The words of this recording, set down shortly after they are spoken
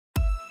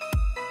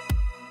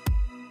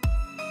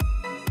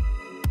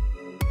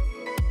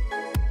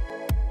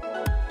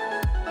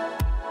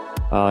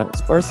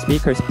First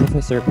speaker is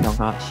Professor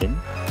Byungha Shin.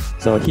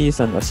 So he is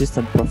an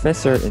assistant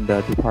professor in the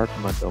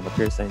Department of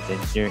Material Science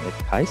and Engineering at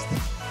KAIST.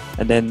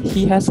 And then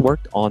he has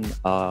worked on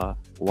a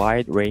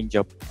wide range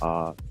of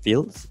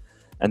fields.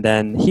 And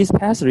then his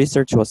past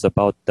research was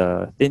about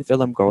the thin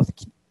film growth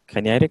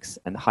kinetics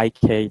and high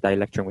K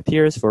dielectric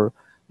materials for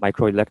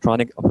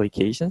microelectronic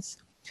applications.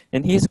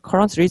 And his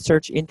current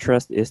research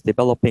interest is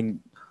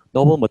developing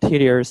novel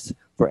materials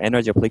for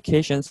energy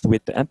applications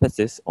with the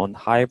emphasis on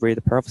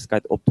hybrid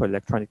perovskite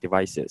optoelectronic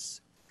devices.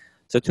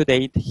 So to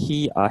date,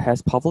 he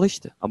has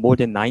published more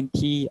than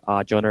 90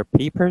 journal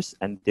papers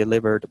and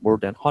delivered more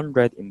than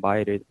 100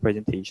 invited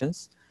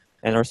presentations.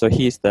 And also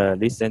he is the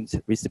recent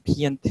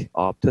recipient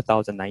of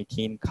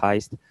 2019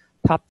 KAIST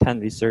Top 10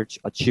 Research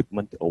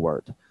Achievement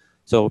Award.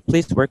 So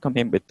please welcome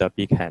him with a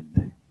big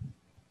hand.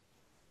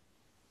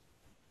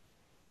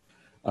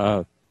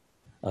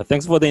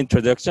 Thanks for the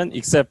introduction,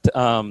 except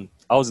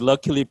I was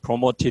luckily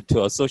promoted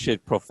to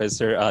associate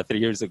professor 3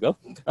 years ago.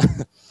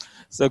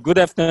 So good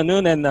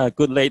afternoon and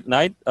good late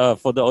night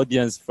for the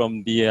audience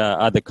from the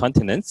other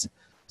continents.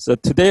 So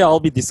today I'll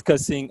be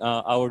discussing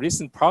our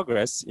recent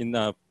progress in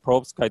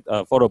perovskite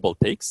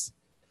photovoltaics.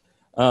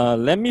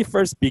 Let me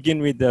first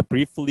begin with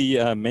briefly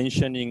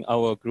mentioning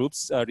our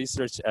group's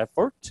research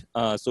effort.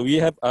 So we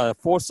have 4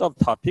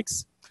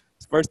 subtopics.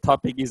 First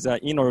topic is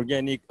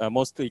inorganic,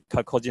 mostly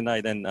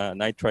chalcogenide and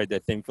nitride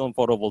thin film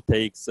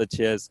photovoltaics, such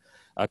as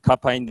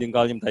kappa-indene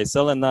gallium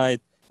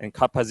diselenide and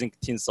kappa zinc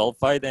tin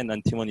sulfide and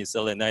antimony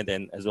selenide,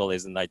 and as well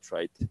as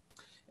nitride.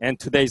 And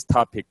today's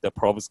topic, the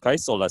perovskite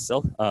solar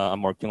cell,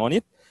 I'm working on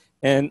it.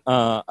 And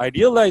I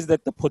realized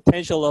that the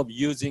potential of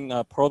using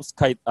a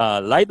perovskite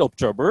light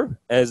observer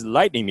as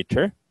light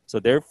emitter. So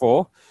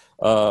therefore,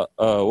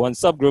 one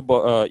subgroup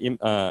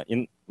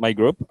in my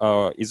group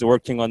is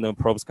working on the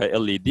perovskite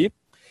LED.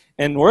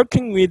 And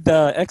working with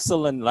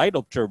excellent light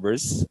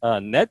observers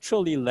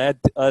naturally led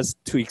us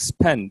to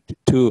expand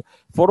to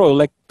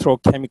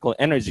photoelectrochemical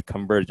energy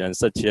conversion,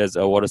 such as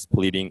water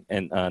splitting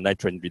and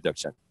nitrogen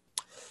reduction.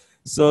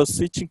 So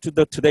switching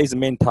to today's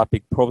main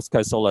topic,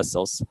 perovskite solar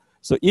cells.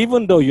 So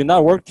even though you're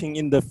not working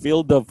in the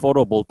field of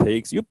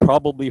photovoltaics, you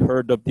probably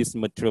heard of this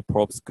material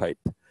perovskite.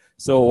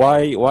 So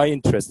why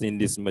interested in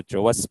this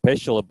material? What's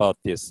special about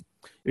this?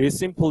 It is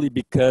simply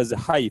because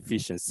high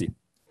efficiency.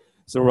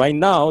 So right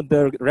now,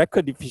 the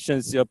record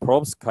efficiency of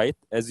perovskite,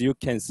 as you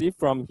can see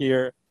from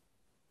here,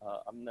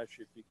 I'm not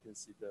sure if you can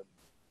see the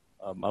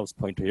mouse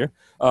pointer here.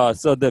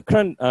 So the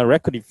current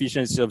record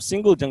efficiency of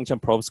single junction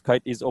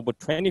perovskite is over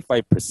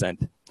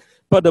 25%.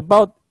 But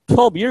about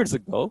 12 years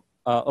ago,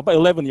 about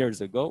 11 years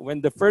ago, when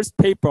the first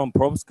paper on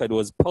perovskite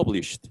was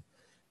published,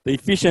 the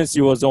efficiency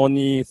was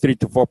only 3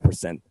 to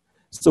 4%.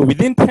 So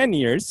within 10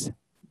 years,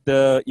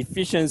 the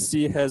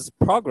efficiency has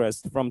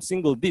progressed from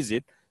single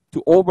digit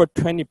to over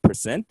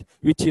 20%,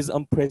 which is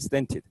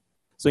unprecedented.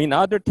 So in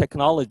other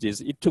technologies,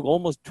 it took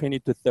almost 20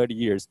 to 30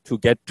 years to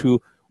get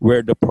to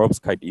where the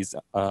perovskite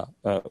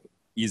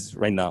is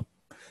right now.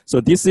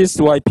 So this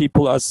is why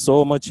people are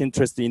so much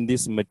interested in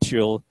this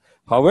material.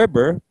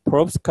 However,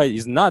 perovskite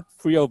is not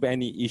free of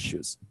any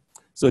issues.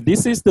 So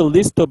this is the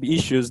list of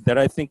issues that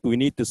I think we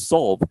need to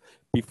solve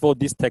before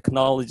this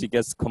technology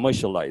gets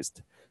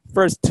commercialized.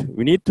 First,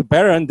 we need to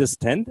better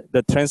understand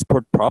the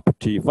transport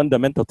property,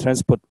 fundamental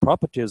transport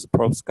properties of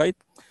perovskite.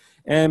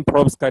 And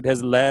perovskite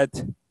has lead,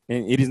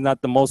 and it is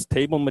not the most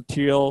stable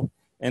material.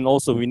 And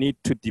also we need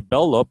to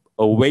develop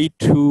a way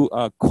to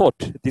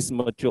coat this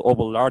material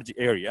over a large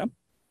area.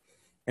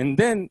 And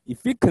then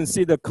if we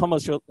consider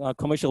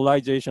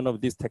commercialization of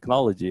this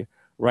technology,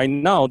 right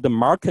now the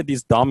market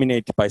is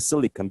dominated by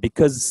silicon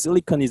because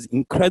silicon is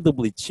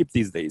incredibly cheap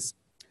these days.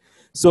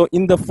 So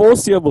in the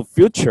foreseeable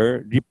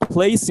future,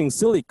 replacing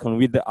silicon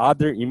with the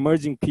other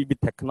emerging PV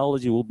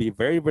technology will be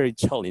very, very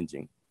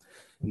challenging.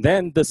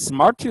 Then the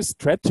smartest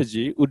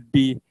strategy would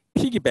be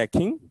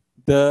piggybacking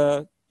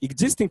the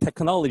existing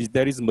technology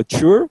that is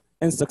mature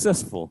and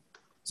successful.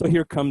 So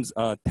here comes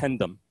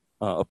tandem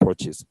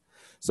approaches.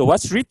 So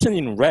what's written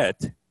in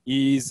red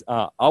is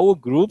our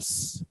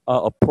group's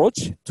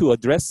approach to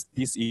address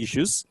these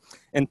issues.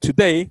 And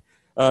today,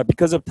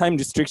 because of time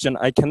restriction,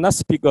 I cannot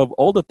speak of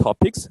all the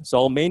topics. So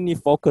I'll mainly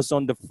focus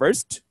on the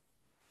first,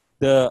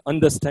 the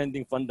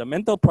understanding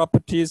fundamental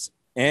properties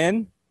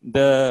and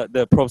the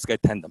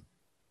perovskite tandem.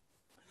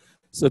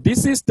 So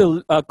this is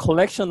the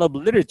collection of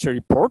literature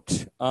report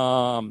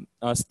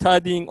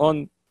studying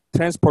on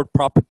transport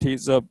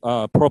properties of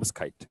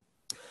perovskite.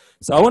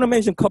 So I want to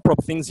mention a couple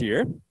of things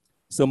here.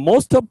 So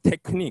most of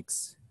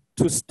techniques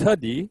to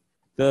study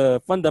the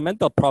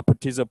fundamental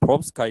properties of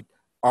perovskite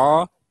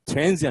are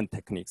transient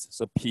techniques.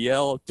 So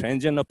PL,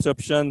 transient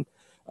absorption,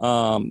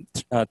 terahertz,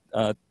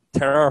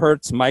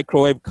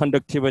 microwave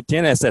conductivity,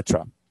 and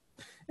etc.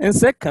 And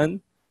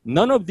second,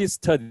 none of these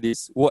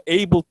studies were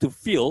able to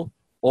fill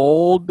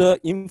all the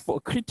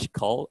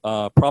critical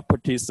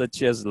properties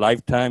such as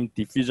lifetime,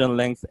 diffusion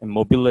length, and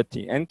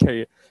mobility, and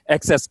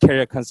excess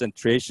carrier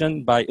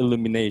concentration by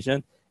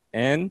illumination,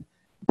 and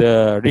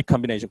the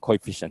recombination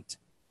coefficient.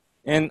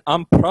 And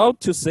I'm proud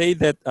to say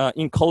that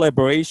in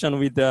collaboration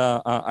with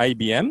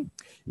IBM,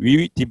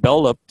 we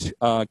developed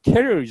a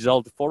carrier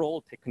result for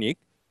all technique,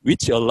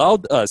 which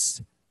allowed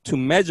us to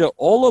measure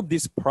all of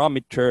these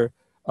parameters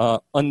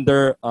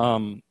under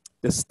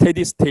the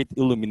steady state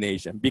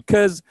illumination.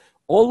 Because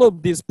all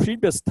of these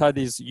previous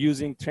studies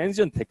using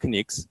transient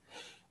techniques,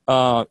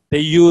 they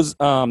use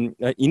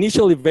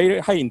initially very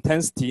high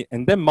intensity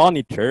and then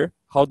monitor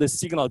how the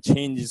signal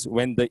changes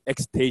when the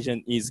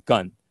excitation is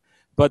gone.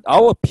 But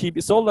our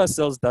PV solar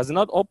cells do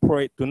not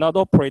operate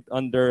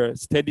under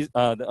steady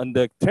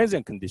under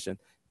transient condition.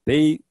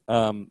 They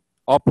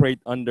operate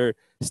under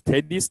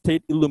steady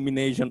state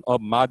illumination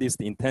of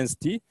modest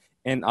intensity,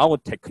 and our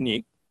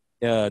technique,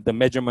 the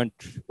measurement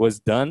was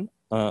done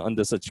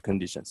under such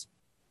conditions.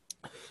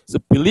 So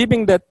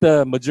believing that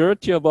the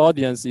majority of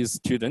audience is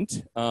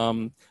student,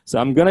 so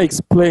I'm gonna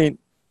explain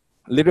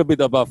a little bit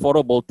about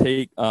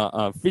photovoltaic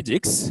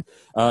physics,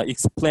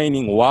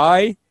 explaining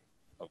why,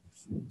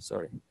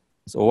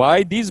 so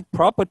why these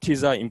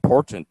properties are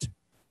important.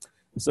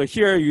 So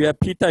here you have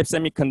P-type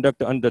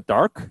semiconductor under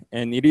dark,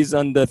 and it is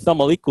under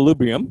thermal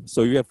equilibrium.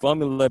 So you have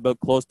Fermi level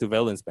close to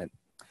valence band.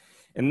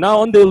 And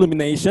now under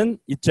illumination,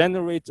 it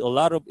generates a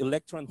lot of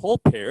electron-hole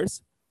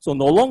pairs. So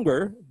no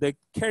longer the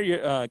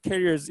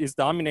carriers is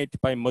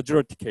dominated by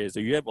majority carriers.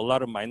 So you have a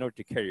lot of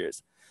minority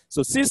carriers.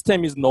 So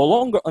system is no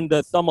longer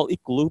under thermal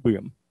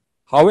equilibrium.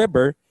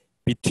 However,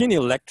 between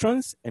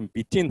electrons and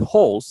between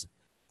holes,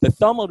 the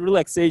thermal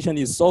relaxation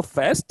is so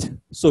fast,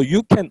 so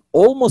you can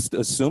almost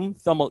assume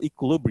thermal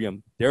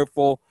equilibrium.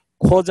 Therefore,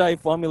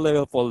 quasi-Fermi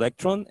level for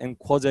electron and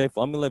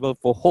quasi-Fermi level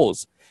for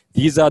holes.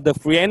 These are the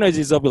free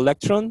energies of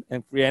electron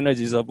and free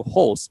energies of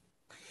holes.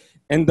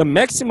 And the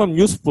maximum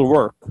useful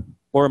work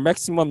or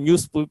maximum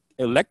useful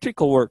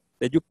electrical work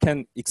that you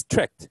can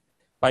extract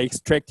by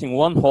extracting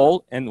one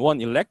hole and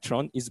one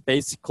electron is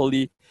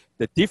basically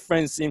the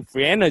difference in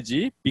free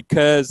energy,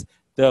 because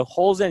the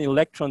holes and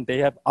electron, they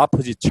have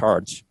opposite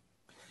charge.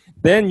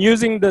 Then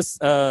using this,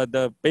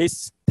 the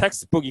base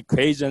textbook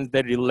equations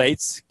that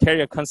relates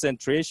carrier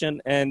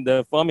concentration and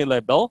the Fermi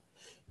level,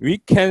 we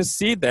can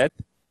see that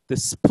the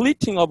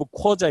splitting of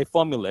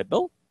quasi-Fermi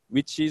level,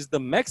 which is the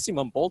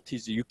maximum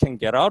voltage you can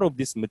get out of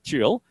this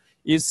material,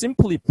 is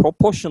simply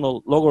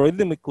proportional,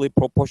 logarithmically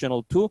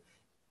proportional to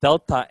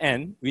delta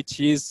N, which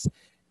is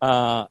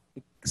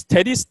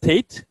steady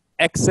state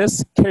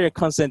excess carrier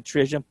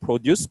concentration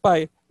produced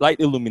by light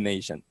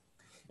illumination.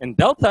 And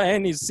delta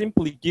N is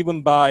simply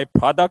given by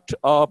product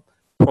of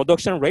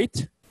production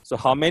rate. So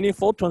how many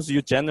photons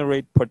you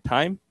generate per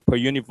time, per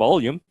unit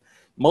volume,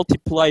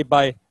 multiplied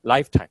by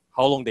lifetime,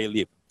 how long they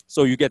live.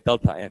 So you get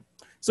delta N.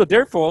 So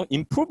therefore,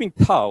 improving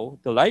tau,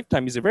 the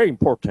lifetime, is very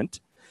important.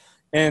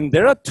 And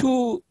there are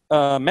two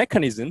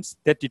mechanisms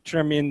that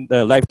determine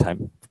the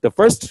lifetime. The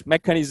first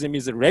mechanism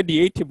is a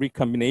radiative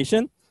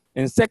recombination,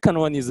 and second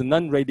one is a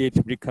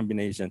non-radiative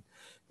recombination.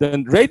 The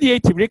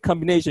radiative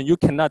recombination, you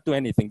cannot do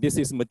anything. This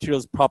is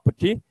materials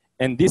property,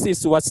 and this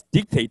is what's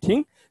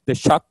dictating the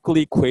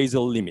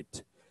Shockley-Quasar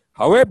limit.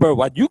 However,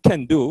 what you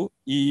can do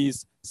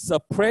is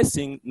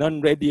suppressing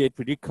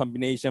non-radiative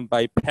recombination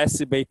by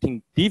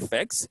passivating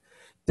defects.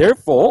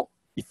 Therefore,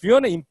 if you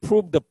want to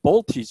improve the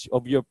voltage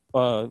of your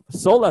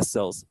solar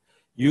cells,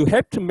 you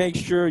have to make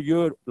sure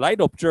your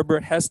light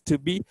observer has to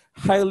be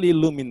highly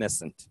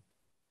luminescent.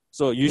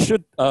 So you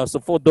should, so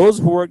for those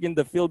who work in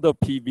the field of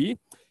PV,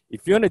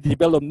 if you want to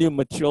develop new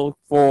material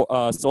for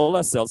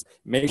solar cells,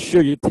 make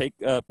sure you take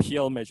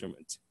PL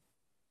measurement.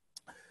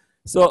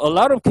 So a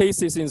lot of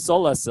cases in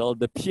solar cell,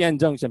 the PN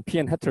junction,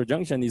 PN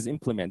heterojunction is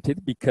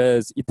implemented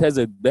because it has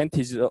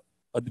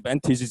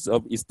advantages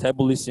of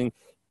establishing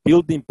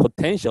built-in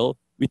potential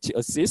which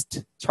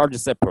assist charge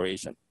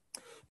separation.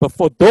 But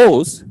for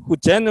those who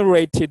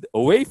generated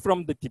away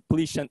from the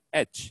depletion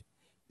edge,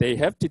 they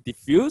have to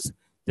diffuse.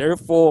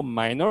 Therefore,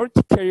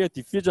 minority carrier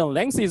diffusion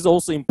length is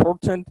also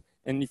important.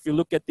 And if you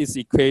look at this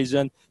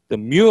equation, the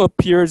mu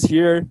appears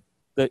here,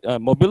 the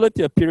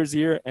mobility appears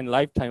here, and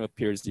lifetime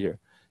appears here.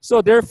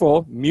 So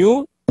therefore,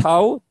 mu,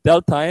 tau,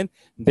 delta N,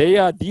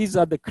 these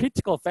are the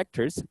critical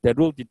factors that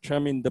will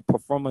determine the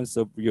performance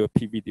of your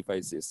PV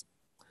devices.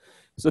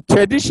 So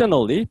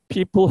traditionally,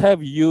 people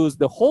have used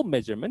the hole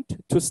measurement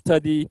to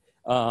study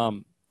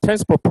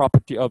transport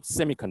property of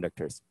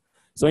semiconductors.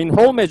 So in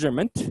hole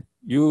measurement,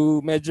 you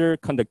measure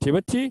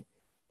conductivity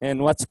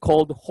and what's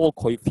called hole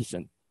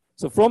coefficient.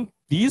 So from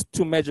these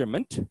two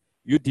measurements,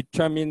 you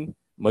determine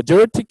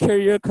majority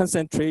carrier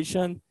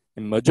concentration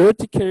and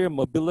majority carrier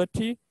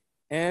mobility.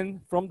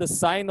 And from the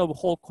sign of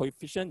hole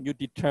coefficient, you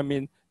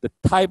determine the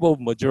type of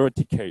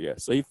majority carrier.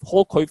 So if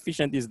hole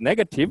coefficient is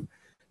negative,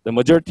 the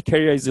majority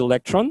carrier is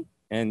electron.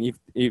 And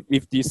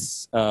if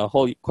this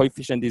hole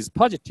coefficient is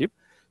positive,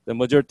 the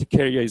majority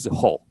carrier is a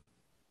hole.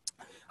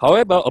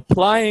 However,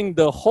 applying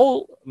the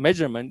hole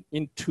measurement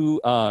into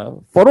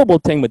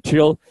photovoltaic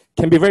material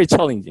can be very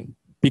challenging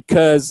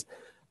because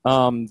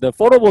the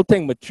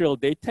photovoltaic material,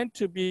 they tend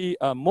to be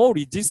more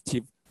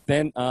resistive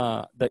than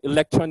the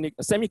electronic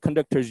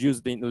semiconductors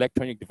used in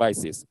electronic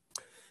devices.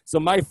 So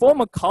my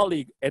former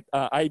colleague at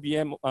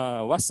IBM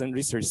Watson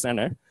Research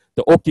Center,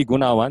 the Oki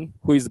Gunawan,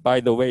 who is, by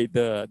the way,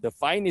 the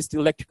finest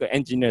electrical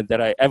engineer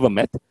that I ever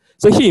met.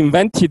 So he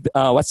invented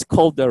what's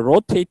called the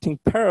rotating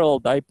parallel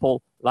dipole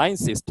line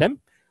system,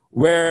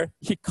 where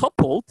he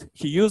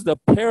used a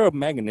pair of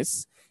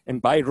magnets,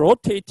 and by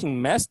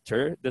rotating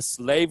master, the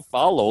slave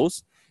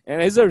follows.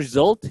 And as a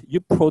result, you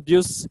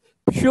produce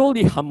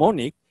purely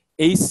harmonic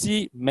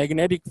AC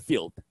magnetic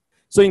field.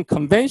 So in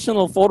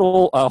conventional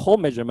photo hole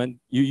measurement,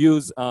 you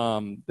use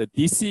the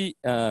DC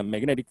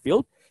magnetic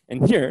field.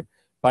 And here,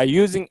 by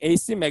using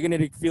AC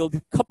magnetic field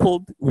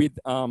coupled with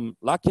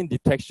lock-in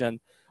detection,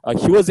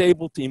 he was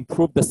able to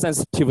improve the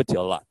sensitivity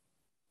a lot.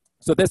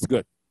 So that's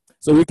good.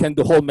 So we can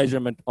do hole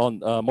measurement on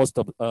most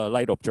of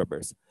light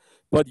observers.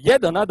 But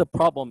yet another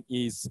problem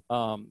is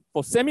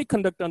for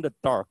semiconductor in the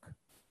dark,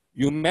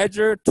 you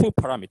measure two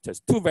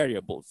parameters, two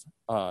variables,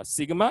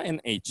 sigma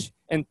and H,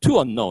 and two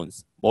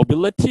unknowns,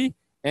 mobility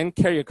and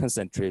carrier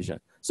concentration.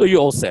 So you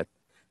all set.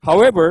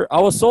 However,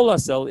 our solar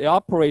cell, it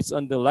operates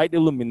under light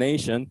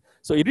illumination,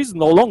 so it is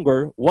no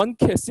longer one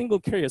single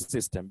carrier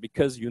system,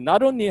 because you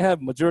not only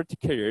have majority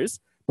carriers,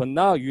 but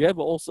now you have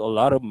also a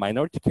lot of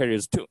minority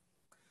carriers too.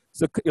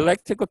 So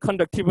electrical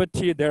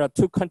conductivity, there are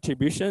two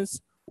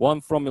contributions,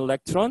 one from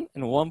electron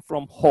and one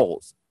from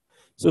holes.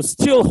 So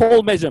still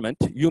hole measurement,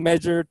 you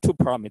measure two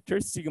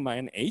parameters, sigma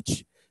and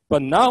H,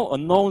 but now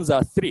unknowns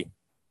are three,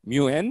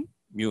 mu n,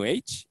 mu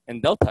h,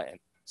 and delta n.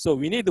 So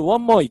we need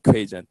one more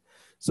equation.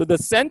 So the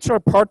central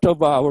part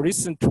of our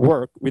recent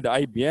work with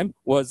IBM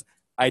was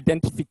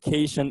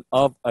identification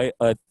of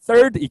a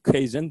third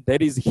equation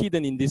that is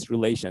hidden in this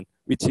relation,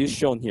 which is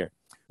shown here,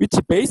 which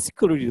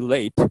basically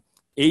relate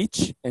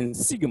H and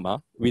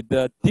sigma with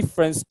the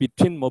difference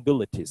between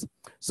mobilities.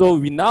 So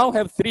we now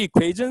have three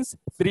equations,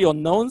 three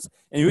unknowns,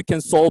 and we can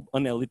solve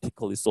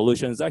analytically.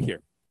 Solutions are here.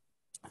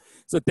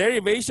 So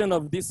derivation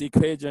of this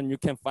equation you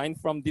can find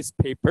from this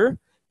paper,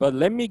 but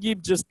let me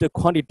give just the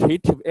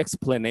quantitative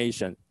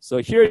explanation. So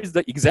here is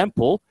the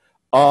example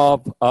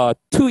of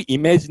two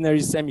imaginary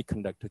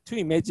semiconductor, two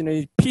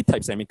imaginary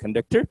p-type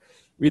semiconductor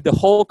with the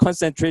hole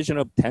concentration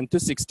of 10 to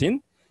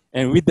 16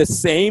 and with the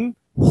same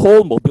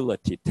hole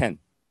mobility 10.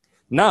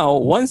 Now,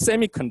 one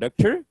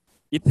semiconductor,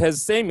 it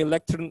has same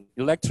electron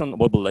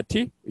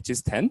mobility, which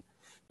is 10.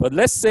 But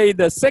let's say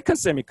the second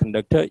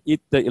semiconductor,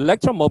 the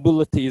electron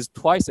mobility is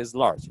twice as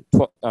large,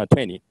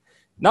 20.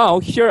 Now,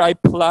 here I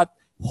plot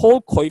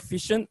hole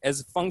coefficient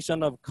as a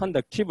function of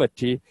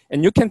conductivity.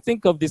 And you can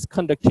think of this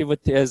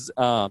conductivity as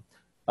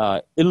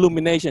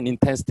illumination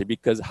intensity,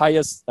 because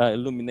highest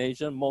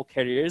illumination, more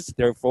carriers,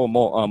 therefore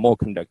more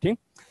conducting.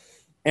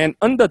 And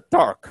under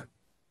dark,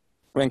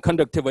 when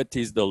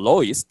conductivity is the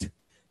lowest,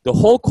 the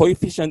hole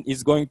coefficient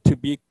is going to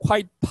be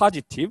quite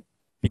positive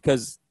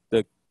because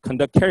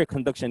the carrier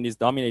conduction is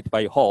dominated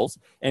by holes,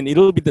 and it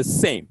will be the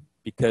same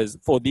because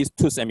for these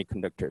two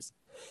semiconductors.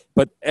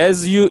 But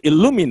as you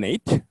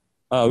illuminate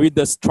with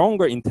the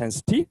stronger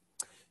intensity,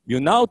 you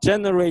now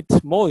generate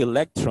more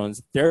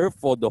electrons.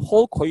 Therefore, the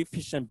hole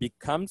coefficient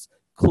becomes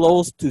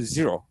close to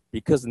zero,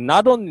 because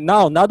not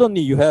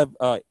only you have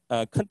a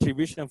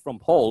contribution from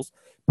holes,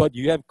 but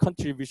you have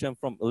contribution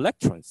from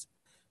electrons.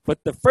 But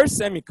the first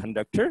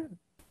semiconductor,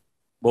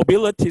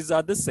 mobilities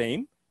are the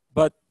same,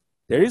 but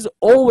there is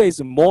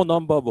always more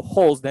number of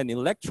holes than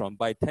electron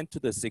by 10 to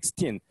the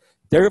 16.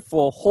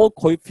 Therefore, hole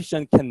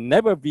coefficient can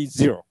never be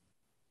zero.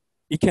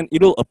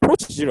 It'll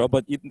approach zero,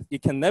 but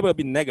it can never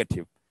be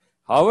negative.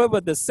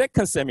 However, the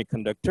second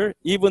semiconductor,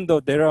 even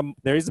though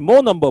there is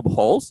more number of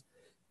holes,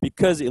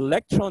 because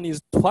electron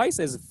is twice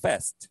as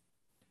fast,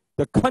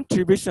 the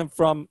contribution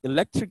from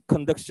electric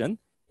conduction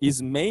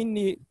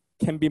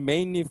can be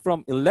mainly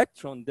from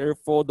electron.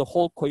 Therefore, the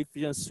hole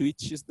coefficient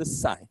switches the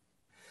sign.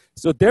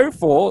 So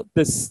therefore,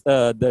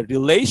 the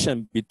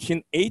relation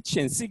between H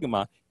and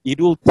sigma, it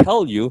will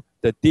tell you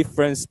the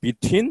difference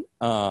between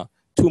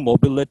two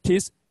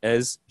mobilities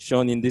as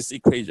shown in this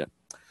equation.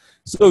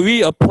 So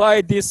we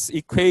apply these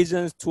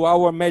equations to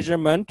our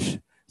measurement.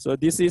 So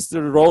this is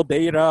the raw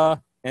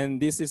data,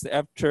 and this is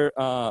after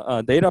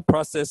data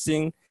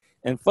processing.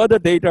 And further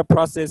data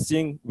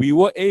processing, we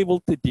were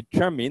able to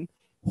determine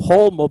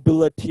hole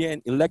mobility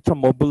and electron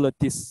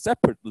mobility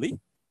separately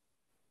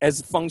as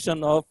a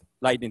function of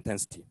light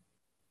intensity.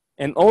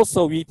 And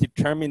also we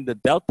determined the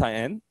delta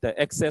n, the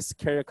excess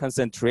carrier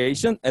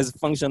concentration, as a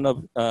function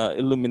of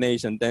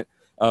illumination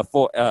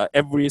for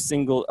every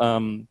single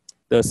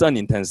the sun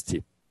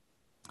intensity.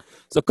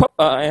 So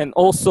and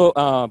also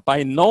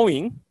by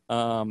knowing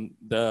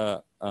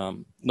delta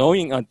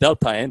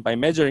n, by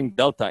measuring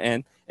delta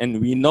n, and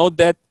we know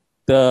that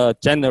the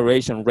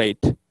generation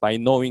rate by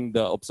knowing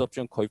the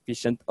absorption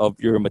coefficient of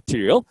your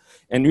material,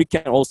 and we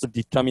can also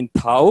determine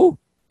tau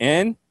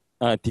and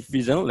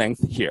diffusion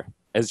length here,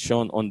 as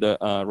shown on the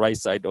right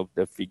side of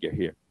the figure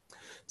here.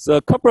 So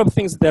a couple of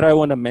things that I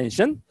want to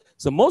mention.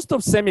 So most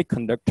of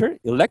semiconductor,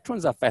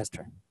 electrons are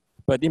faster.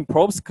 But in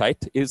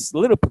perovskite, it's a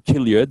little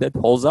peculiar that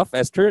holes are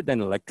faster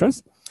than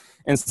electrons.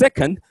 And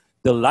second,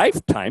 the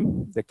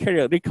lifetime, the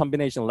carrier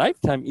recombination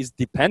lifetime is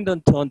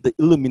dependent on the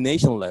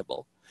illumination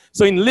level.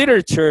 So in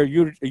literature,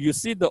 you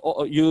see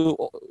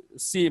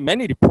see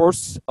many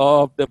reports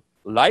of the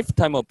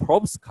lifetime of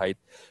perovskite,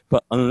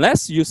 but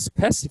unless you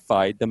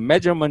specify the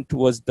measurement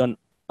was done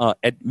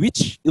at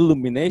which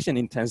illumination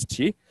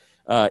intensity,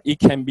 it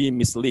can be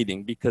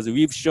misleading, because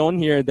we've shown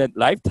here that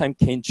lifetime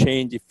can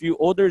change a few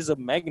orders of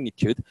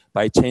magnitude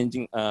by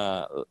changing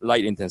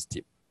light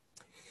intensity.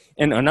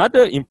 And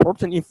another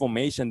important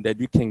information that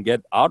you can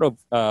get out of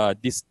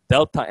this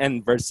delta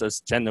N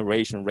versus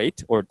generation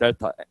rate, or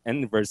delta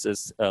N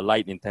versus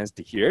light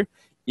intensity here,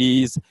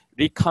 is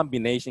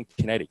recombination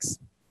kinetics.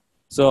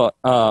 So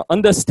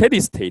under steady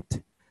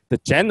state, the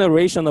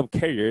generation of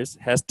carriers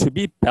has to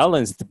be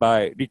balanced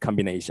by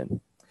recombination.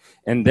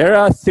 And there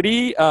are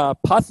three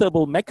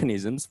possible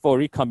mechanisms for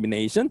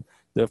recombination.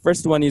 The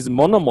first one is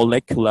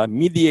monomolecular,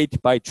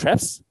 mediated by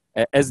traps,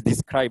 as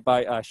described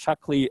by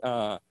Shockley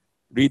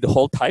Reed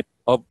Hall type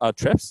of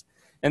traps.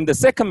 And the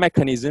second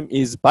mechanism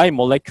is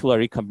bimolecular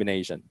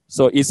recombination.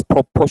 So it's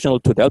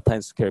proportional to delta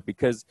N square,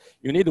 because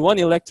you need one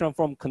electron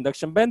from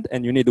conduction band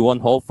and you need one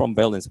hole from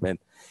valence band.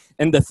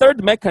 And the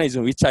third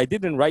mechanism, which I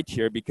didn't write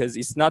here because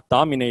it's not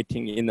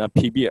dominating in a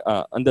PB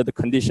under the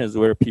conditions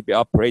where PB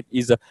operate,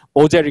 is a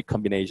OJ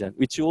recombination,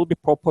 which will be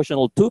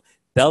proportional to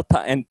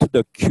delta N to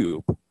the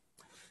cube.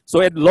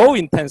 So at low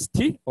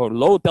intensity or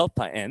low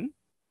delta N,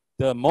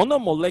 the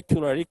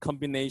monomolecular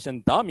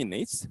recombination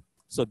dominates.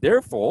 So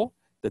therefore,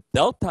 the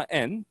delta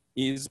N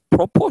is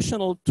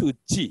proportional to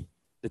G,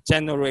 the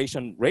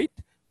generation rate,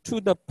 to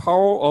the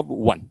power of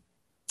 1.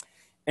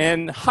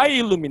 And high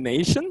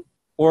illumination,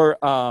 or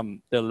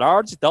the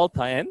large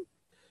delta N,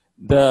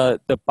 the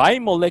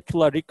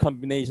bimolecular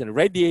recombination,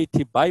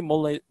 radiative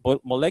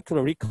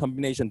bimolecular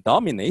recombination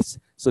dominates.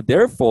 So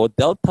therefore,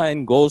 delta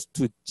N goes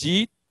to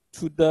G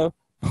to the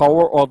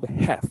power of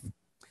half.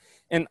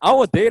 And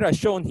our data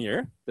shown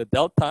here, the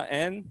delta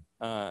N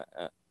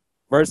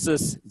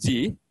versus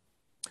G,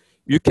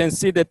 you can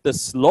see that the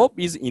slope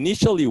is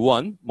initially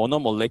 1,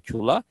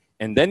 monomolecular,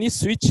 and then it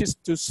switches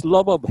to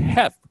slope of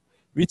half,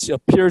 which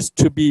appears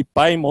to be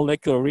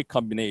bimolecular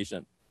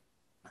recombination.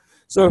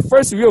 So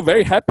first, we are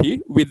very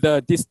happy with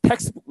this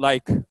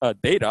textbook-like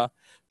data,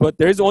 but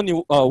there is only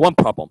one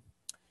problem.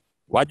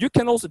 What you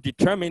can also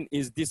determine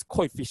is this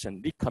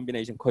coefficient,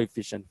 recombination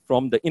coefficient,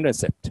 from the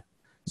intercept.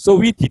 So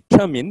we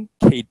determine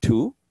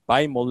K2,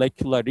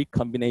 bimolecular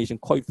recombination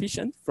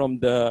coefficient, from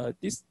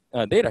this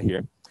data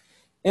here.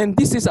 And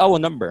this is our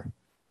number,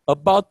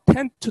 about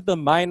 10 to the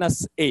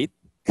minus 8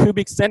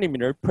 cubic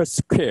centimeter per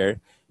square,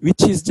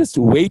 which is just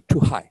way too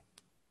high.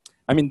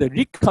 I mean, the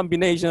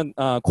recombination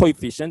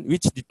coefficient,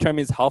 which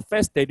determines how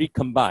fast they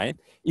recombine,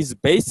 is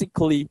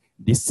basically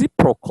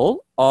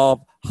reciprocal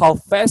of how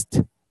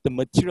fast the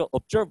material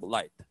absorbs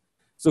light.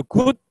 So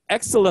good,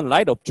 excellent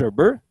light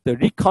absorber, the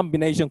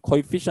recombination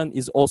coefficient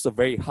is also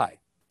very high.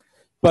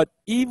 But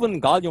even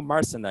gallium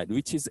arsenide,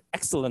 which is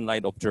excellent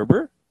light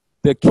absorber,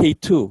 the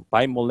K2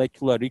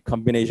 bimolecular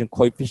recombination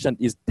coefficient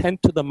is 10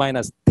 to the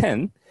minus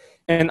 10,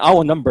 and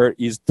our number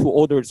is 2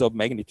 orders of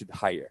magnitude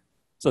higher.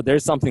 So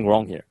there's something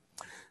wrong here.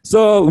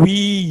 So we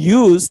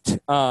used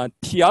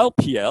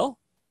TLPL,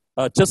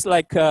 just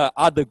like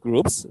other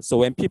groups. So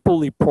when people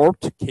report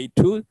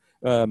K2,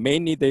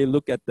 mainly they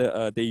look at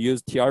they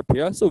use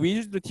TRPL. So we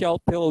used the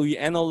TLPL, we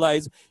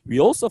analyzed. We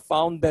also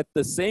found that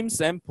the same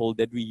sample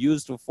that we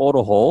used for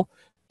photo hole,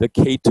 the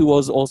K2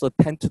 was also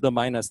 10 to the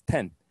minus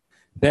 10.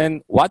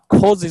 Then what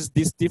causes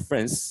this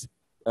difference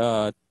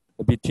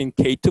between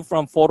K2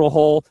 from photo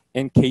hole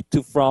and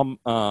K2 from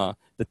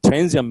the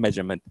transient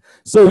measurement?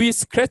 So we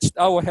scratched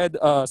our head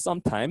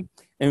sometime,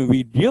 and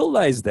we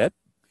realized that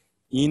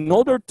in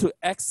order to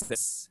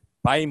access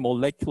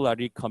bimolecular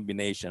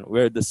recombination,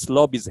 where the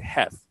slope is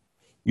half,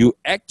 you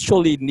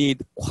actually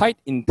need quite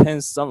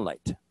intense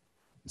sunlight.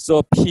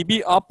 So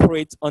PB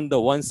operates under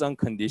one sun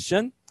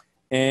condition.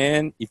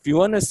 And if you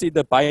want to see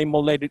the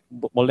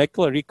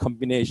bimolecular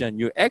recombination,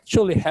 you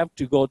actually have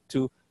to go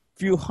to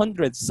few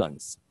hundred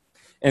suns,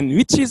 and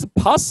which is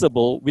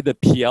possible with the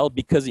PL,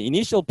 because the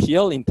initial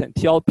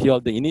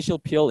TLPL, the initial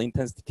PL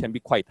intensity can be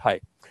quite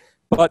high.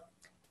 But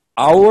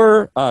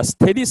our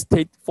steady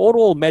state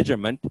photo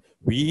measurement,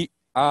 we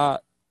are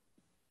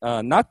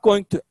not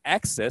going to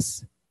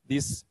access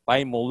this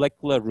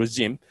bimolecular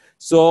regime.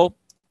 So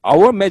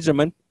our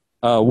measurement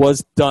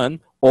was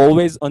done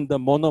always on the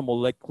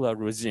monomolecular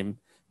regime.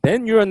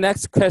 Then your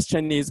next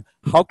question is,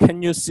 how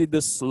can you see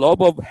the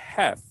slope of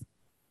half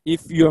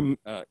if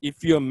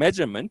your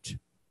measurement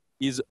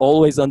is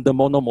always on the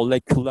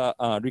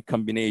monomolecular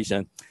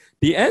recombination?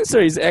 The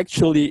answer is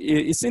actually,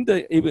 it's in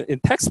the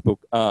textbook.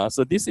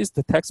 So this is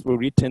the textbook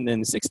written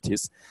in the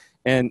 60s.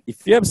 And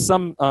if you have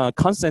some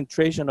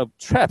concentration of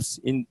traps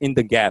in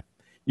the gap,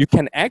 you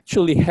can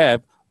actually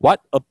have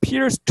what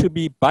appears to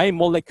be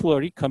bimolecular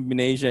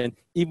recombination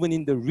even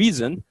in the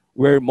region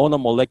where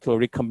monomolecular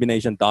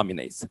recombination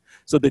dominates.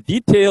 So the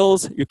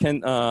details, you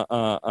can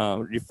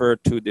refer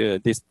to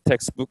this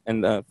textbook,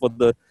 and for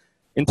the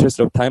interest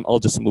of time, I'll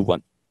just move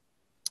on.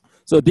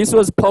 So this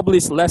was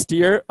published last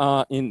year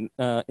in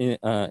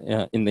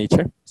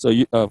Nature. So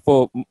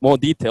for more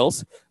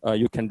details,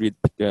 you can read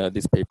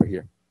this paper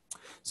here.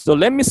 So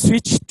let me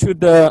switch to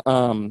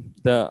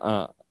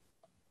the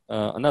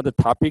another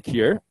topic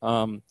here,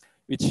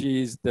 which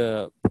is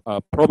the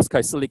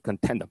perovskite silicon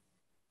tandem.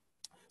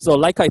 So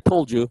like I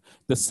told you,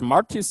 the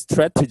smartest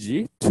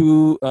strategy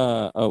to,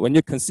 when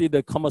you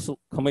consider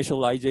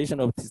commercialization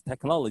of this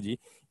technology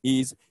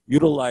is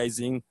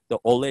utilizing the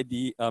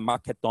already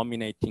market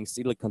dominating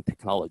silicon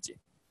technology.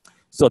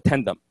 So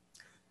tandem.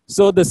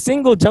 So the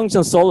single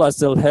junction solar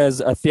cell has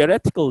a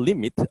theoretical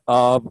limit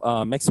of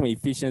maximum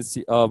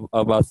efficiency of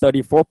about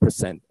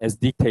 34% as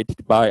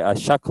dictated by a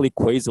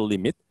Shockley-Quasar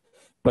limit.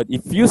 But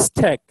if you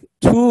stack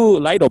two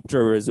light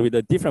observers with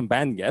a different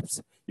band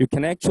gaps, you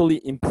can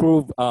actually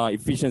improve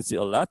efficiency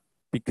a lot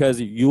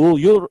because you will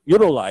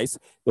utilize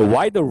the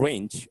wider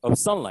range of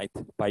sunlight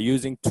by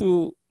using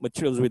two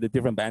materials with the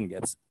different band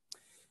gaps.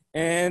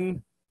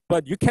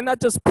 But you cannot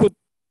just put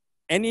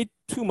any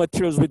two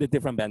materials with the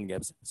different band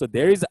gaps. So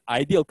there is an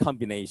ideal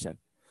combination.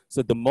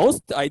 So the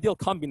most ideal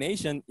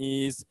combination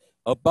is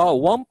about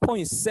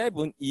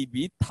 1.7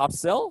 EB top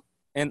cell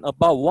and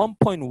about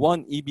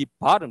 1.1 EB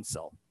bottom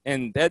cell.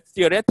 And that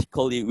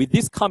theoretically, with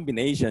this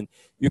combination,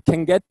 you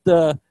can get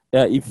the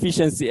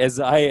efficiency as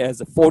high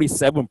as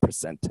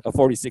 47%,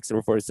 46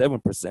 or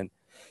 47%.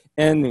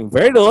 And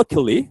very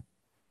luckily,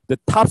 the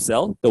top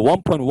cell, the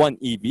 1.1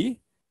 EB,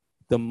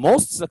 the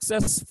most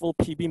successful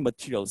PV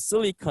materials,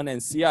 silicon and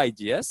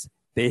CIGS,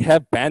 they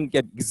have band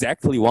gap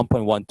exactly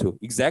 1.12,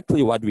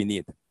 exactly what we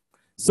need.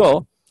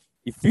 So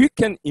if you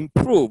can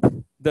improve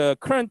the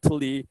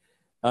currently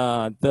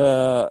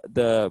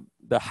the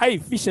high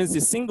efficiency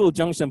single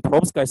junction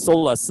perovskite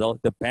solar cell,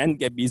 the band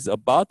gap is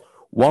about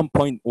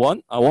 1.1,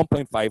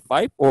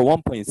 1.55 or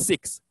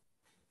 1.6.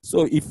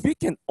 So if we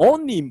can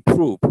only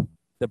improve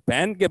the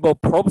band gap of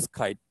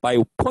perovskite by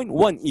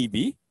 0.1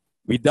 EV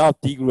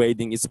without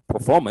degrading its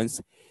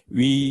performance,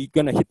 we're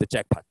gonna hit the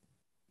jackpot,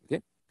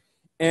 okay?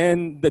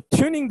 And the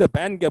tuning the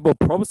band gap of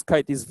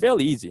perovskite is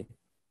fairly easy.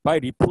 By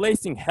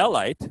replacing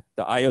halide,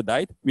 the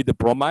iodide, with the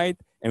bromide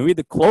and with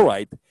the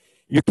chloride,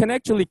 you can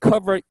actually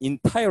cover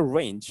entire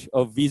range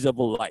of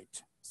visible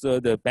light. So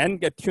the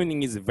band gap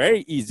tuning is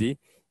very easy,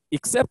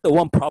 except the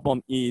one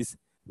problem is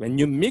when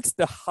you mix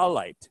the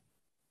halide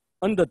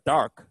under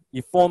dark,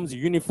 it forms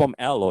uniform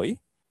alloy,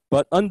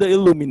 but under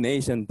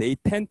illumination, they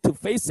tend to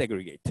phase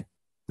segregate.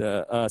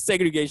 The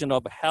segregation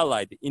of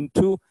halide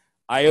into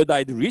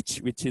iodide rich,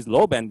 which is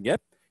low band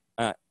gap,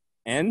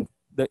 and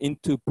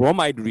into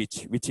bromide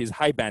rich, which is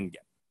high band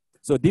gap.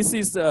 So this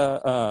is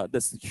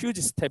this huge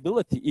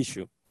stability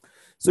issue.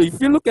 So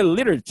if you look at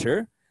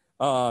literature,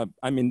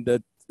 I mean,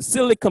 the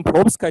silicon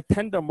perovskite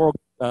tandem work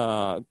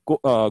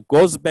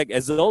goes back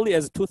as early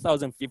as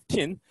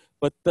 2015.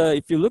 But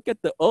if you look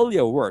at the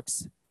earlier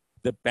works,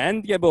 the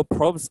band gap of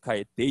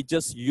perovskite, they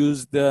just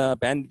used the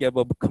band gap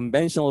of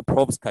conventional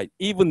perovskite,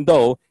 even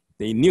though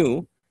they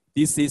knew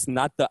this is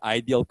not the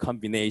ideal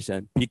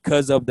combination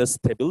because of the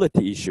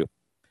stability issue.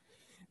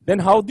 Then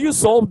how do you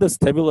solve the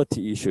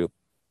stability issue?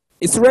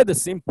 It's rather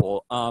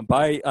simple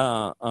by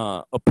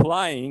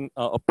applying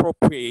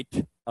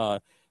appropriate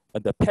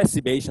the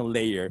passivation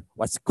layer,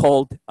 what's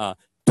called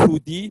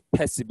 2D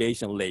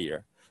passivation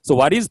layer. So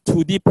what is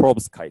 2D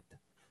perovskite?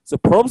 So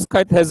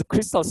perovskite has a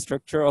crystal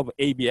structure of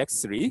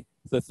ABX3,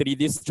 the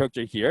 3D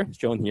structure here,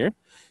 shown here.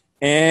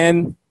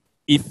 And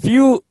if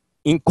you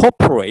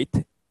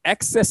incorporate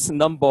excess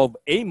number of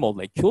A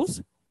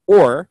molecules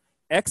or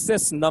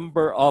excess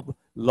number of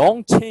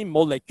long chain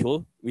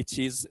molecule, which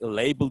is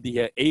labeled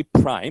here A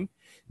prime,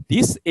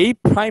 these A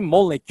prime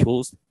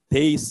molecules,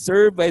 they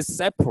serve as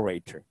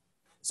separator.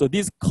 So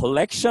this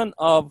collection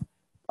of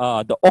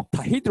the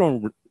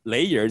octahedron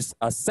layers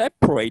are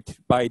separated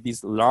by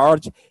these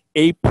large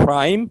A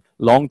prime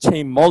long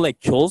chain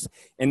molecules.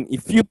 And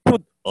if you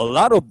put a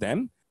lot of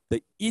them,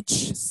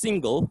 each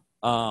single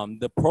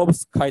the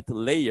perovskite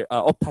layer,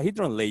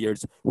 octahedron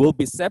layers will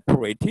be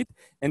separated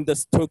and the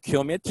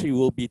stoichiometry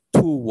will be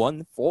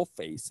 2-1-4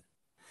 phase.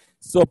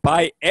 So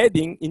by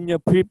adding in your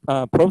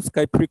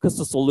perovskite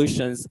precursor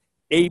solutions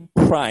A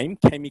prime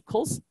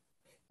chemicals,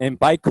 and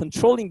by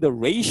controlling the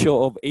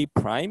ratio of A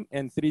prime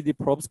and 3D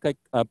perovskite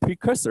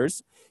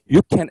precursors,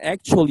 you can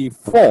actually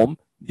form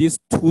this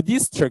 2D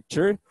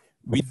structure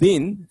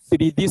within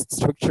 3D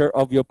structure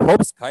of your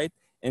perovskite.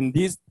 And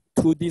this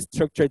 2D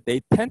structure,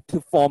 they tend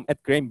to form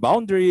at grain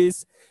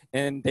boundaries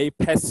and they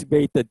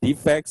passivate the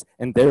defects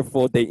and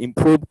therefore they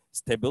improve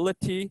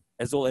stability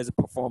as well as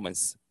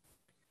performance.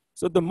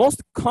 So the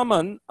most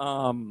common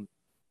 2D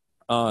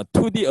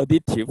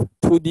additive,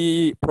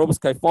 2D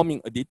perovskite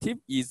forming additive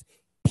is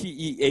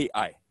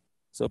PEAI.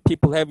 So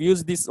people have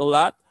used this a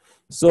lot.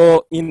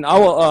 So in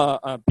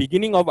our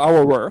beginning of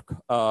our work,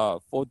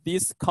 for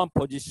this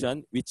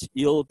composition, which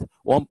yield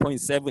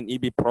 1.7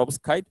 EB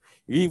perovskite,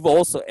 we've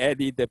also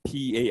added the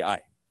PEAI.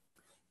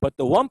 But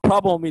the one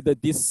problem with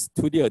this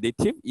 2D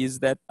additive is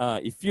that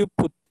if you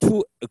put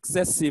too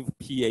excessive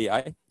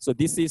PEAI, so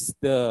this is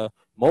the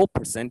mole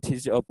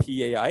percentage of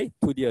PEAI,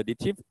 2D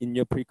additive in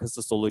your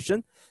precursor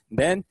solution,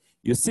 then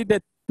you see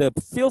that the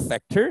fill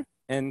factor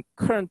and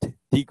current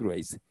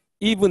degrades,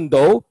 even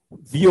though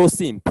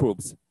VOC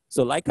improves.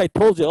 So like I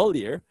told you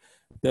earlier,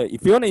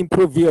 if you want to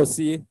improve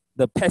VOC,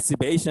 the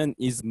passivation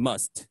is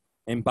must.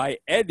 And by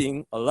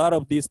adding a lot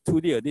of these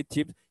 2D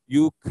additives,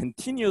 you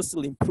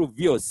continuously improve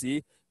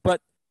VOC.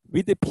 But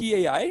with the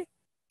PAI,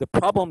 the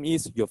problem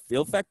is your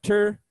fill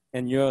factor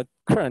and your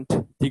current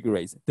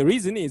degrades. The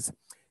reason is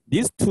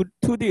these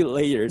 2D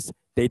layers,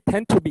 they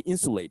tend to be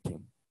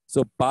insulating.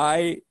 So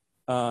by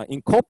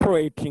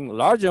incorporating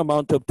large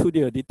amount of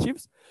 2D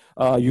additives,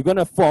 you're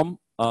gonna form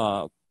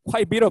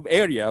quite a bit of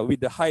area with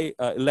the high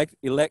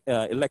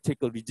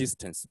electrical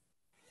resistance.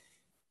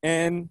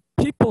 And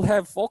people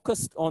have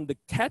focused on the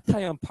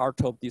cation part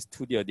of this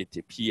 2D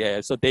additive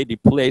PA, so they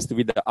replaced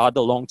with the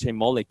other long chain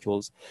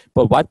molecules.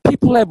 But what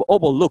people have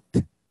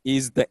overlooked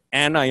is the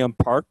anion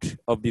part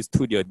of these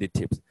 2D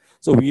additives.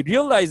 So we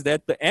realized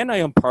that the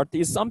anion part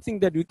is something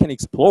that we can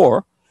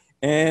explore.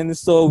 And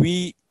so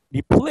we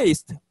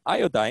replaced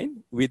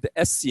iodine with the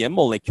SCN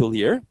molecule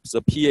here,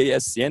 so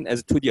PaSCN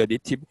as 2D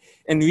additive.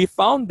 And we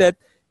found that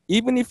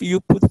even if you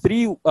put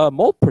 3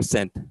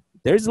 mole%,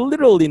 there's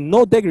literally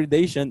no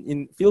degradation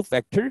in fill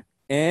factor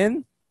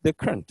and the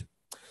current.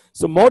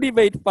 So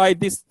motivated by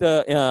this,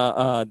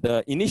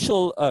 the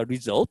initial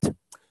result,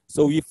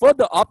 so we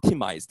further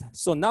optimized.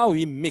 So now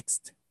we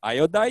mixed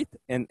iodide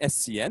and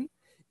SCN,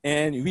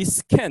 and we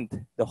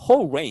scanned the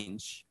whole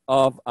range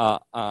of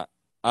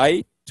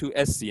I to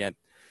SCN.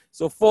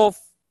 So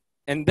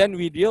and then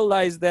we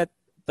realized that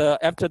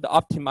after the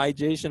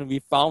optimization, we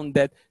found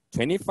that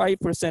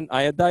 25%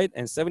 iodide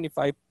and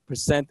 75%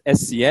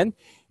 SCN,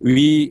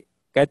 we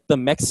get the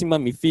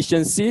maximum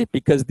efficiency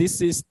because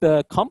this is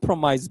the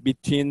compromise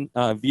between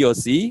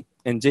VOC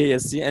and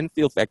JSC and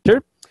fill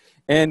factor.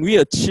 And we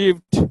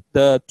achieved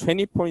the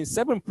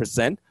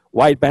 20.7%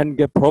 wide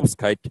bandgap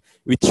perovskite,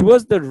 which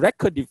was the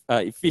record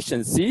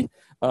efficiency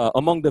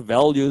among the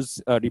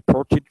values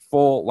reported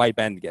for wide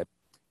bandgap.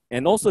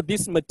 And also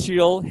this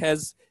material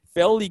has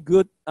fairly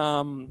good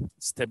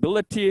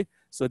stability.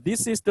 So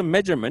this is the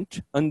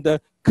measurement on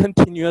the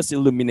continuous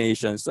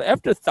illumination. So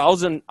after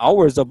 1,000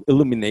 hours of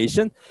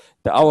illumination,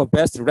 our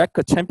best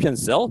record champion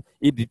cell,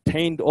 it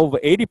retained over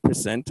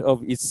 80%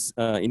 of its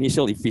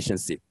initial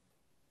efficiency.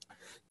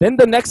 Then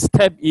the next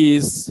step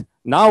is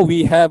now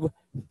we have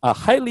a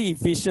highly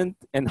efficient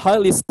and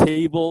highly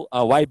stable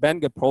wide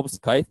bandgap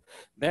perovskite.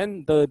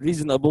 Then the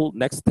reasonable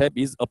next step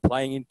is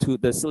applying into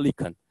the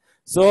silicon.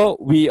 So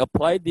we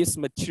applied this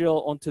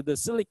material onto the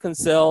silicon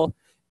cell,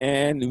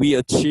 and we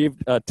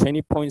achieved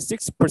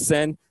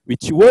 20.6%,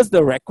 which was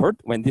the record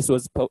when this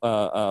was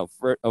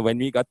when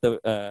we got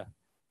the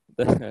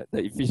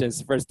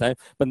efficiency first time.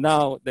 But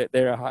now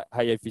there are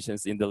high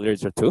efficiency in the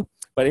literature too.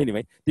 But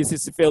anyway, this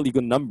is a fairly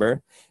good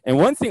number. And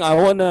one thing I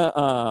want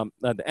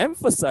to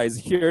emphasize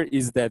here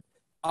is that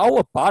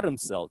our bottom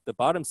cell, the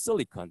bottom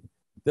silicon,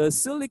 the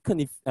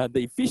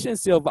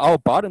efficiency of our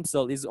bottom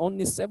cell is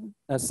only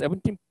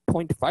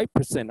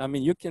 17.5%. I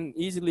mean, you can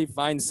easily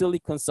find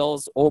silicon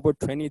cells over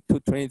 20 to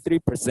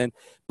 23%.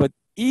 But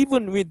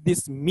even with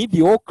this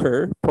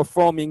mediocre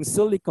performing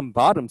silicon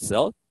bottom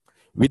cell,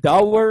 with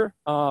our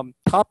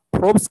top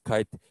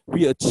perovskite,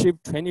 we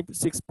achieved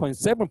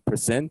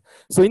 26.7%.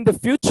 So in the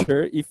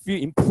future, if you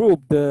improve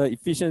the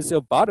efficiency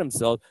of bottom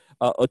cell,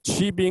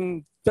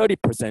 achieving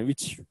 30%,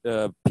 which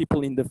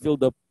people in the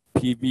field of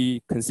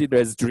PV consider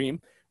as dream,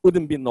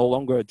 wouldn't be no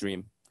longer a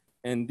dream.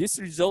 And this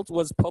result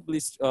was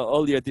published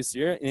earlier this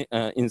year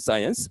in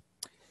Science.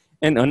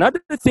 And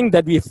another thing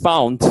that we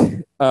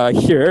found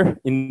here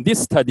in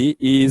this study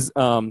is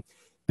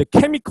the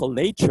chemical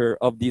nature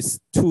of this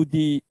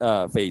 2D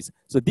phase.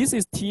 So this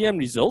is TM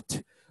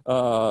result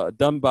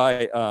done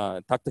by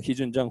Dr.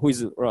 Hee-Jun Jung, who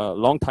is a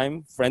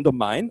longtime friend of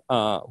mine,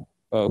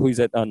 who is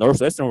at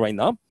Northwestern right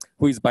now,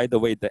 who is, by the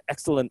way, the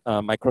excellent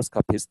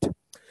microscopist.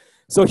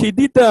 So he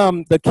did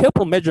the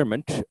careful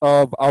measurement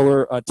of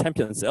our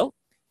champion cell,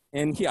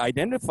 and he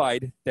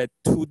identified that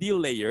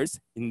 2D layers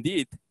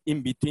indeed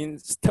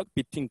stuck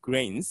between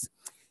grains.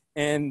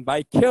 And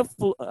by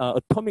careful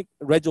atomic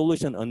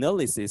resolution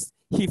analysis,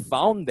 he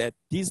found that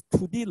these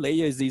 2D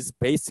layers is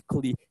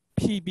basically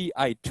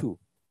PbI2.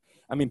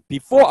 I mean,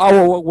 before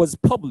our work was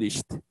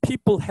published,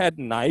 people had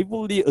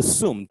naively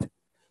assumed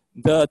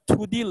the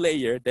 2D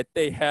layer that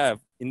they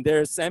have in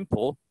their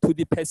sample,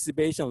 2D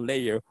passivation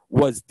layer,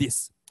 was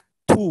this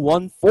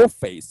 214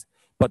 phase.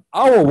 But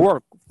our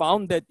work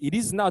found that it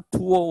is not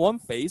 201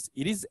 phase,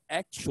 it is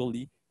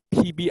actually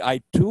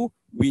PbI2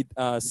 with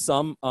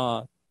some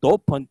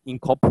dopant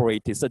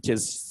incorporated, such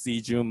as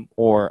cesium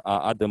or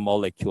other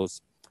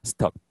molecules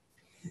stuck.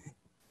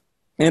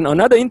 And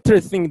another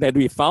interesting thing that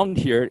we found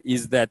here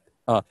is that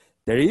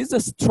there is a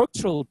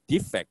structural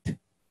defect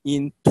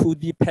in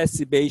 2D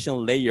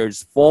passivation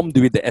layers formed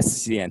with the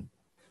SCN.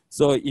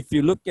 So if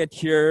you look at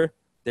here,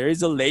 there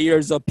is a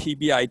layers of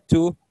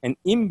PbI2, and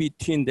in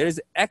between there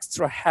is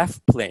extra half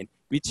plane,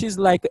 which is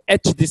like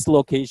edge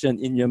dislocation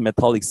in your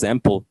metallic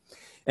sample.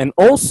 And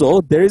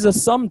also there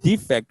is some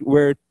defect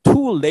where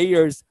 2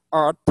 layers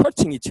are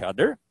touching each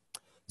other.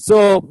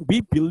 So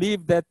we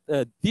believe that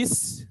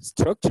this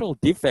structural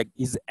defect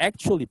is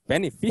actually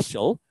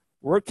beneficial,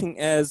 working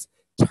as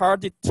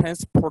charge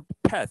transport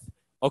path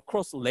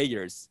across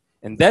layers.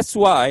 And that's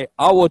why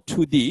our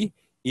 2D,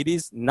 it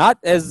is not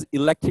as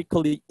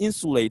electrically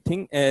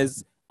insulating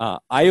as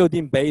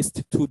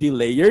iodine-based 2D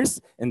layers,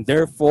 and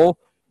therefore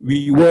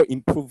we will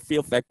improve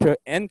field factor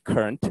and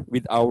current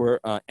with our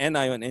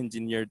anion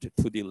engineered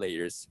 2D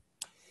layers.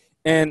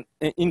 And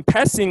in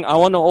passing, I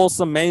want to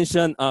also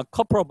mention a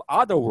couple of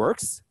other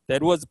works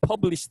that was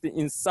published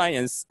in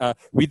Science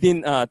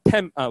within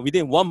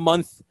 1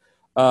 month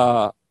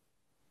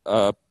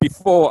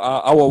before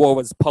our work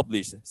was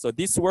published. So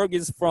this work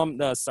is from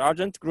the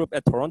Sargent group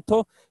at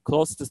Toronto,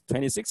 close to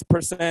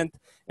 26%.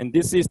 And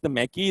this is the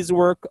McGee's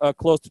work,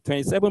 close to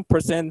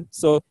 27%.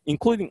 So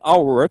including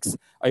our works,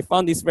 I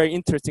found this very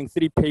interesting.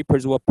 3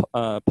 papers were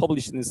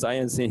published in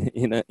Science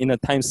in a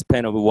time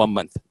span of 1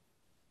 month.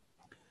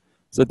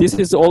 So this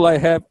is all I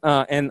have.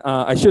 And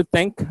I should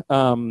thank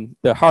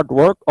the hard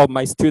work of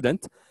my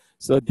student.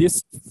 So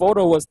this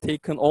photo was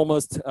taken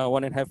almost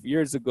 1.5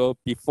 years ago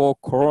before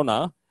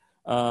Corona.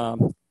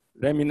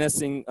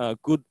 Reminiscing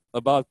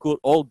about good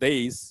old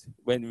days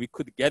when we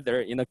could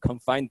gather in a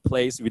confined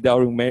place without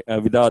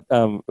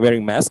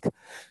wearing mask.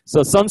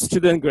 So some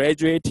students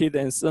graduated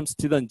and some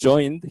students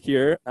joined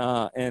here.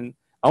 And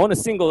I want to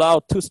single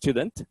out 2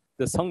 students,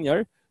 the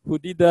Seongyul, who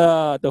did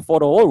the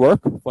photo all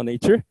work for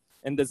Nature.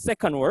 And the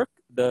second work,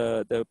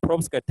 the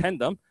Perovskite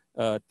tandem,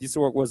 this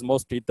work was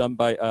mostly done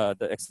by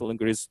the excellent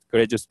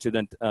graduate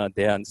student,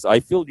 Dayan. So I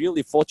feel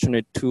really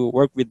fortunate to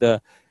work with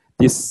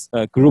this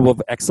group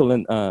of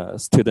excellent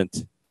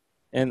students.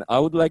 And I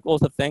would like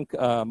also thank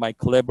my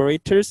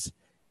collaborators,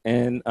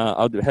 and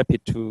I'll be happy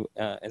to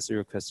answer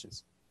your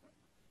questions.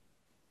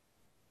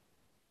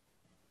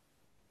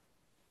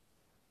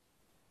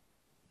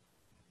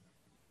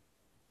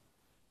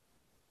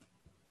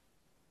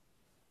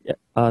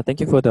 Yeah,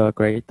 thank you for the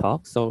great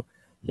talk. So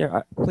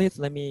here, please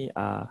let me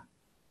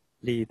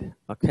lead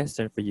a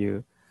question for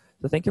you.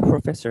 So thank you,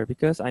 Professor.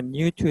 Because I'm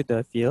new to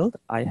the field,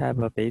 I have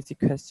a basic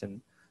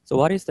question. So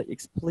what is the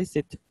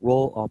explicit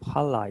role of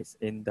halides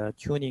in the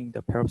tuning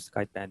the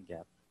perovskite band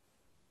gap?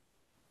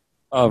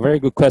 Very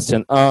good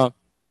question. So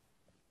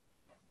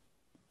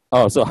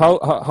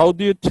how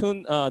do you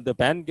tune the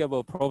band gap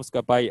of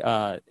perovskite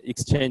by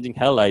exchanging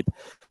halide?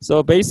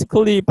 So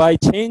basically by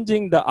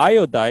changing the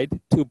iodide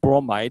to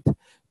bromide,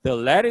 the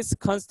lattice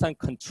constant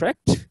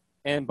contract,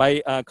 and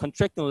by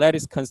contracting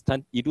lattice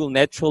constant, it will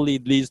naturally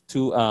lead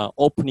to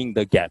opening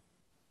the gap.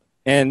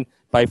 And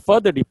by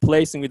further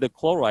replacing with the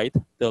chloride,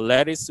 the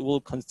lattice will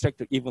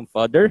constrict even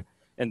further,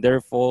 and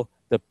therefore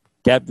the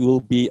gap will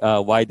be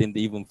widened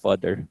even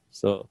further.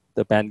 So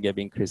the band gap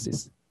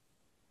increases.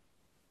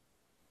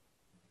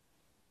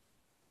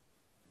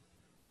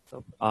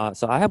 So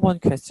I have one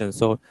question.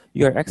 So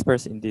you are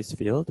experts in this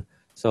field.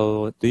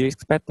 So do you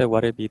expect that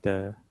what will be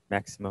the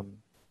maximum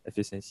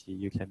efficiency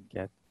you can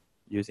get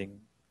using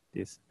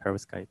this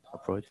perovskite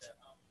approach?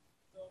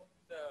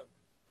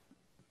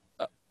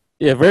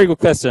 Yeah, very good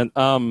question.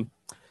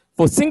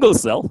 For single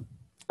cell,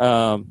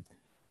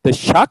 the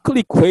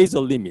Shockley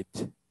quasar limit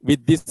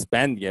with this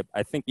band gap,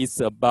 I think it's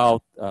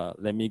about,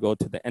 let me go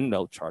to the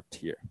NL chart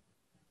here.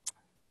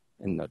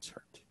 NL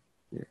chart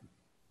here.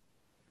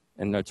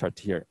 NL chart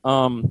here.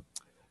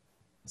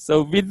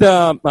 So with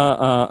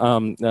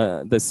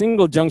the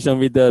single junction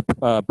with the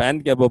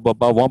band gap of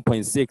about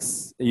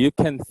 1.6, you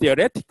can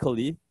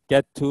theoretically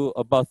get to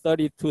about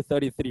 30 to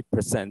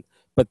 33%.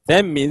 But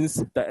that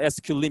means the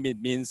SQ limit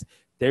means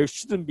there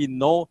shouldn't be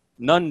no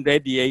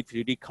non-radiate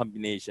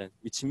recombination,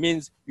 which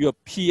means your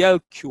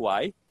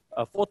PLQI,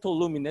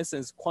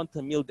 photoluminescence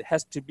quantum yield,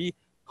 has to be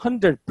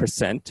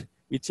 100%,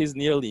 which is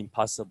nearly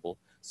impossible.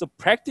 So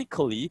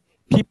practically,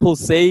 people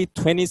say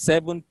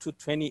 27 to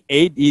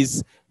 28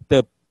 is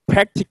the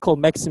practical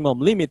maximum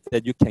limit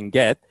that you can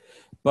get.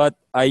 But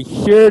I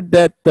hear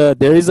that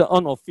there is an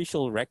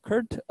unofficial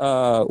record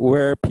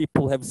where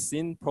people have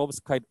seen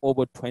perovskite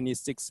over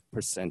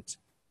 26%.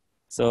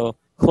 So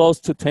close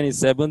to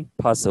 27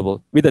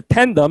 possible. With a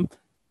tandem,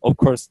 of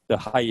course, the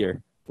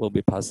higher will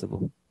be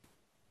possible.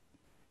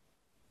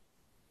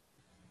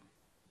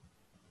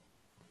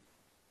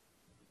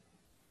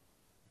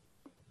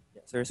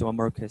 Yes, there's one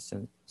more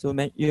question. So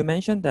you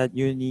mentioned that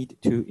you need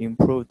to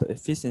improve the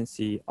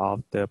efficiency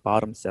of the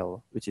bottom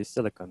cell, which is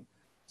silicon.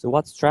 So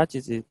what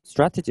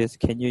strategies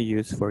can you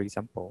use, for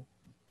example?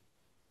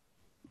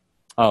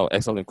 Oh,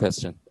 excellent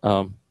question.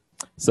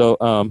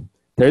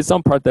 There is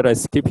some part that I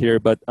skip here,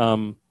 but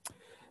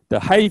the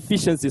high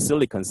efficiency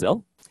silicon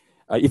cell,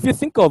 if you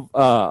think of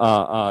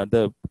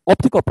the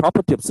optical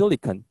property of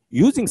silicon,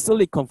 using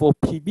silicon for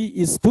PV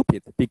is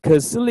stupid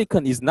because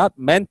silicon is not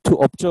meant to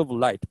observe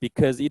light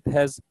because it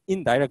has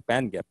indirect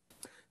band gap.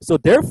 So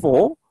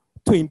therefore,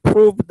 to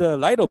improve the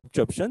light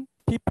absorption,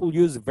 people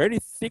use very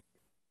thick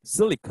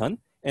silicon,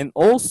 and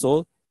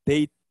also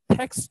they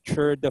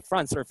texture the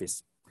front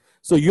surface.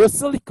 So your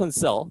silicon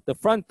cell, the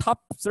front top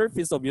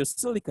surface of your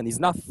silicon is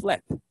not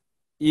flat,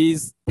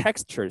 is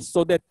textured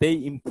so that they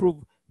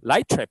improve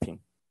light trapping.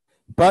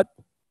 But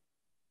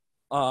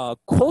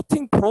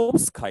coating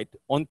perovskite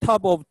on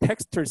top of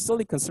textured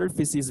silicon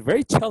surface is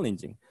very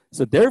challenging.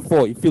 So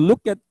therefore, if you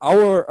look at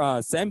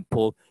our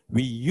sample,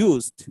 we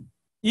used,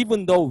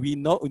 even though we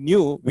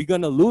knew we're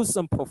gonna lose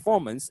some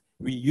performance,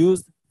 we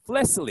used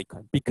flat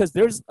silicon because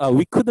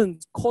we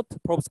couldn't coat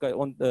perovskite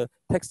on the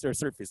texture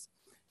surface.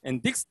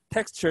 And this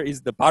texture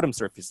is the bottom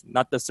surface,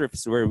 not the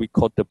surface where we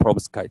coat the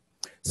perovskite.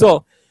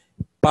 So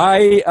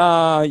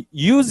by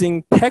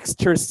using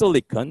texture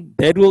silicon,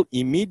 that will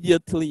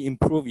immediately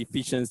improve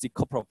efficiency a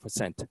couple of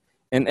 %.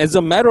 And as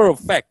a matter of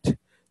fact,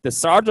 the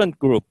Sargent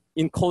group,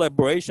 in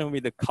collaboration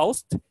with the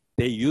KAIST,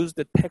 they used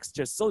the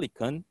texture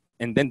silicon,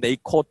 and then they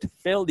coat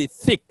fairly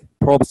thick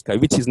perovskite,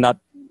 which is not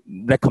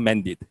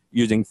recommended.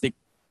 Using thick,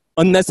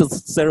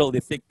 unnecessarily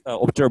thick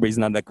observer is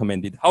not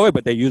recommended. However,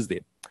 they used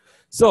it.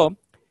 So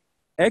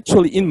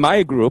actually, in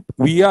my group,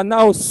 we are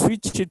now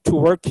switching to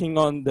working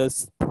on the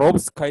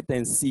perovskite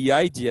and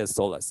CIGS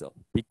solar cell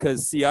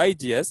because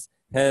CIGS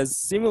has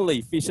similar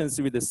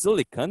efficiency with the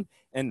silicon,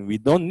 and we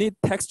don't need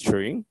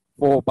texturing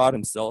for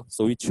bottom cell,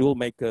 so it will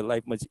make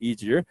life much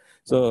easier.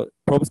 So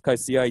perovskite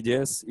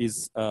CIGS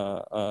is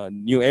a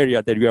new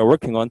area that we are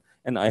working on,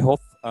 and I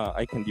hope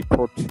I can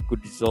report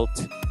good result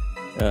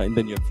in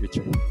the near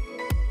future.